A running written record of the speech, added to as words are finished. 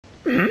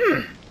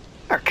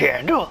A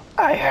candle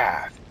I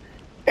have.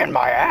 In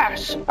my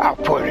ass, I'll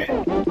put it.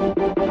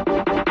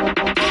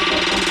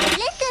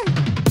 Listen.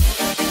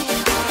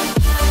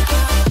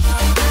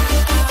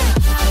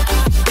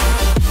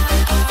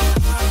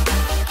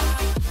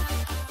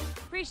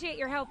 Appreciate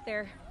your help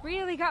there.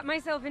 Really got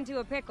myself into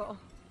a pickle.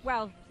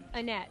 Well,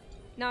 a net,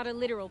 not a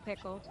literal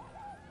pickle.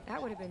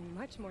 That would have been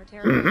much more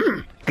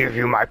terrible. Give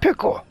you my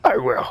pickle, I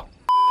will.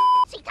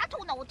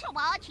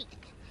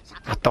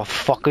 What the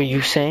fuck are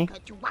you saying?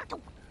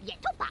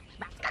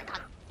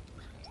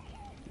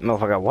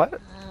 Motherfucker,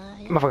 what?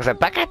 Motherfucker said,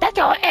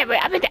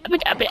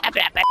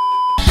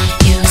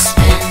 You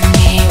spin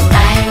me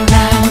right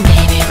round,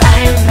 baby,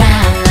 right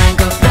round,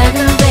 like a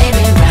burger,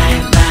 baby,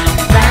 right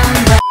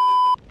round,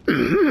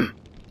 round.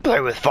 Play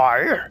with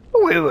fire?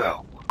 We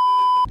will.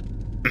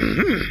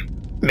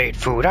 Made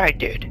food I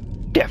did.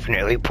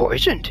 Definitely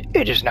poisoned.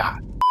 It is not.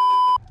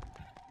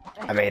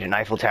 I made an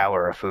Eiffel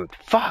Tower of food.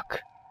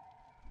 Fuck.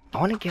 I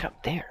want to get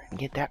up there and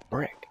get that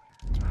brick.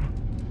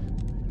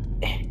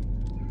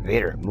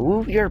 Vader,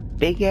 move your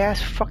big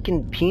ass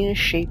fucking penis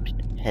shaped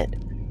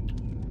head.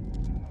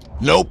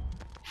 Nope.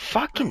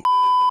 Fucking.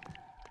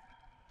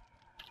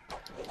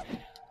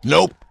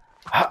 Nope.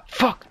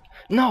 Fuck.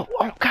 No.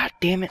 Oh, god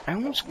damn it. I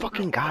almost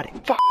fucking got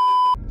it. Fuck.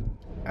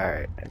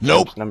 Alright.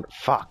 Nope.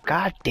 Fuck.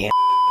 God damn.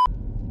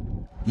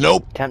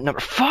 Nope. Attempt number.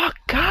 Fuck.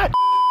 God.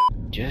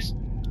 Just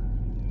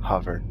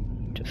hover.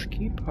 Just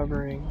keep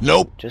hovering.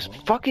 Nope. Just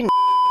fucking.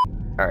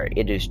 Alright.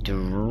 It is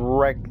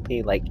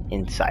directly like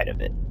inside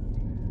of it.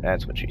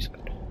 That's what she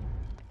said.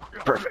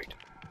 Perfect.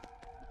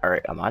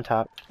 Alright. I'm on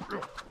top.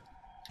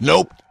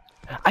 Nope.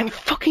 I'm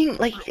fucking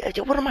like.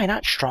 What am I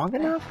not strong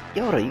enough?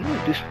 Yoda, you need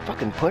to do some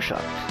fucking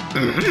push-ups.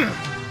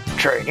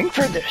 Training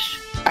for this.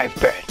 I've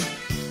been.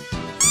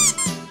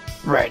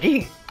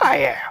 Ready? I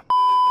am.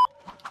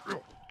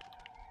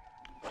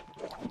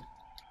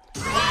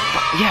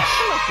 Yes.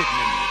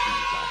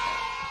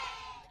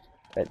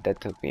 That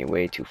took me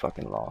way too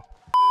fucking long.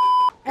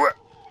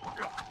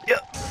 Yeah.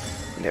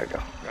 There we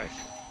go.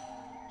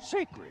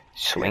 Sacred.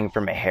 Swing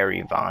from a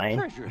hairy vine?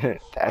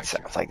 That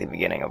sounds like the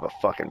beginning of a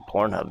fucking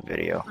Pornhub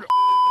video.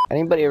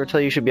 Anybody ever tell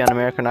you should be on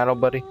American Idol,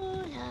 buddy?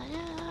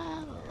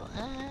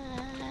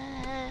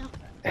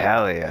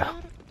 Hell yeah.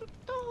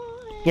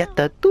 Yeah,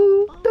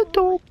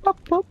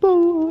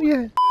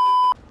 yeah.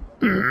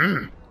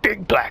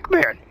 Big black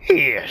man,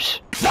 he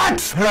is.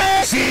 That's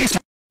racist!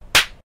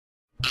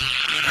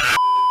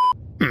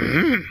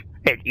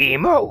 An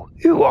emo,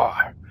 you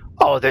are.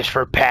 All this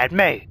for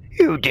Padme,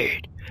 you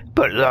did.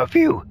 But love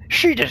you,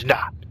 she does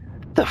not.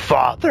 The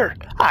father,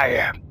 I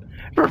am.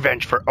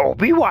 Revenge for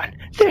Obi-Wan,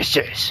 this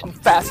is. I'm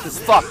fast as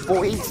fuck,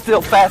 boy.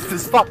 Still fast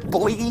as fuck,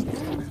 boy.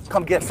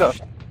 Come get some.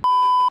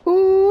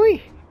 Ooh,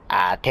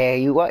 I tell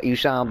you what, you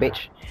son of a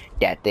bitch.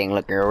 That thing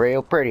looking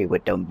real pretty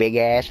with them big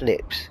ass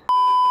lips.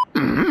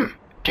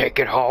 Take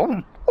it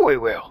home, we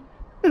will.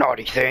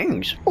 Naughty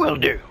things, we'll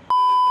do.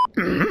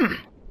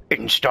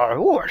 In Star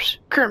Wars,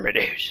 Kermit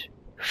is.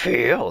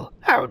 Phil,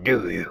 how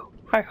do you?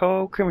 Hi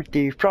ho, Kermit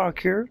the Frog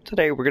here.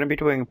 Today we're gonna be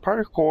doing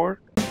parkour.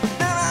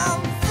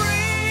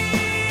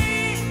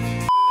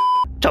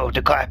 Told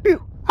to clap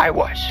you, I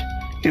was.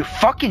 You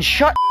fucking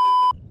shut.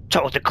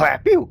 Told to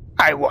clap you,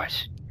 I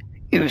was.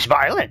 Use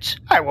violence,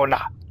 I will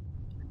not.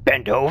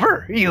 Bend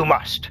over, you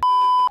must.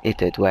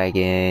 It's a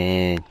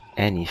dragon,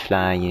 and he's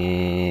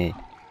flying,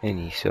 and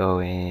he's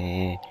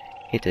soaring.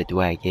 It's a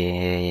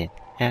dragon,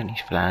 and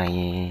he's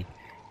flying,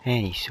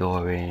 and he's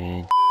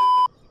soaring.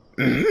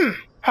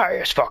 High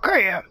as fuck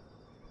I am.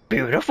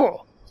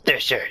 Beautiful,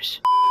 this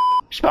is.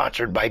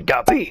 Sponsored by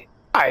Dubby,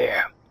 I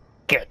am.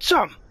 Get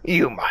some,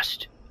 you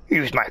must.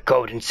 Use my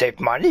code and save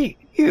money,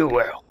 you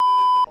will.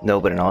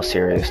 No, but in all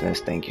seriousness,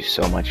 thank you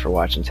so much for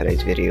watching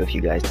today's video. If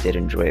you guys did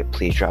enjoy it,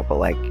 please drop a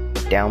like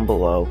down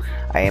below.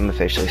 I am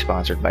officially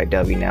sponsored by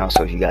Dubby now,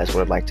 so if you guys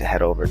would like to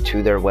head over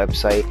to their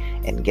website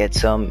and get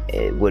some,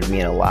 it would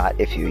mean a lot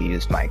if you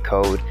used my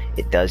code.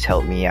 It does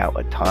help me out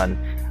a ton.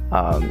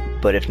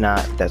 But if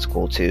not, that's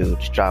cool too.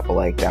 Just drop a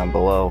like down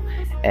below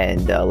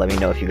and let me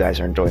know if you guys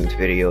are enjoying this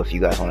video. If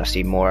you guys want to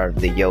see more of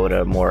the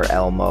Yoda, more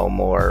Elmo,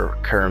 more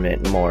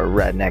Kermit, more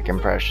redneck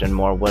impression,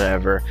 more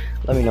whatever,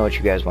 let me know what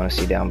you guys want to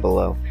see down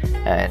below.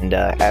 And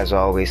as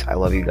always, I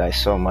love you guys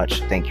so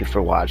much. Thank you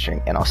for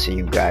watching, and I'll see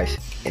you guys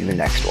in the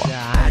next one.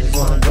 I just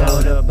wanna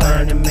go to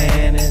Burning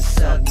Man and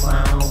suck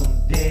my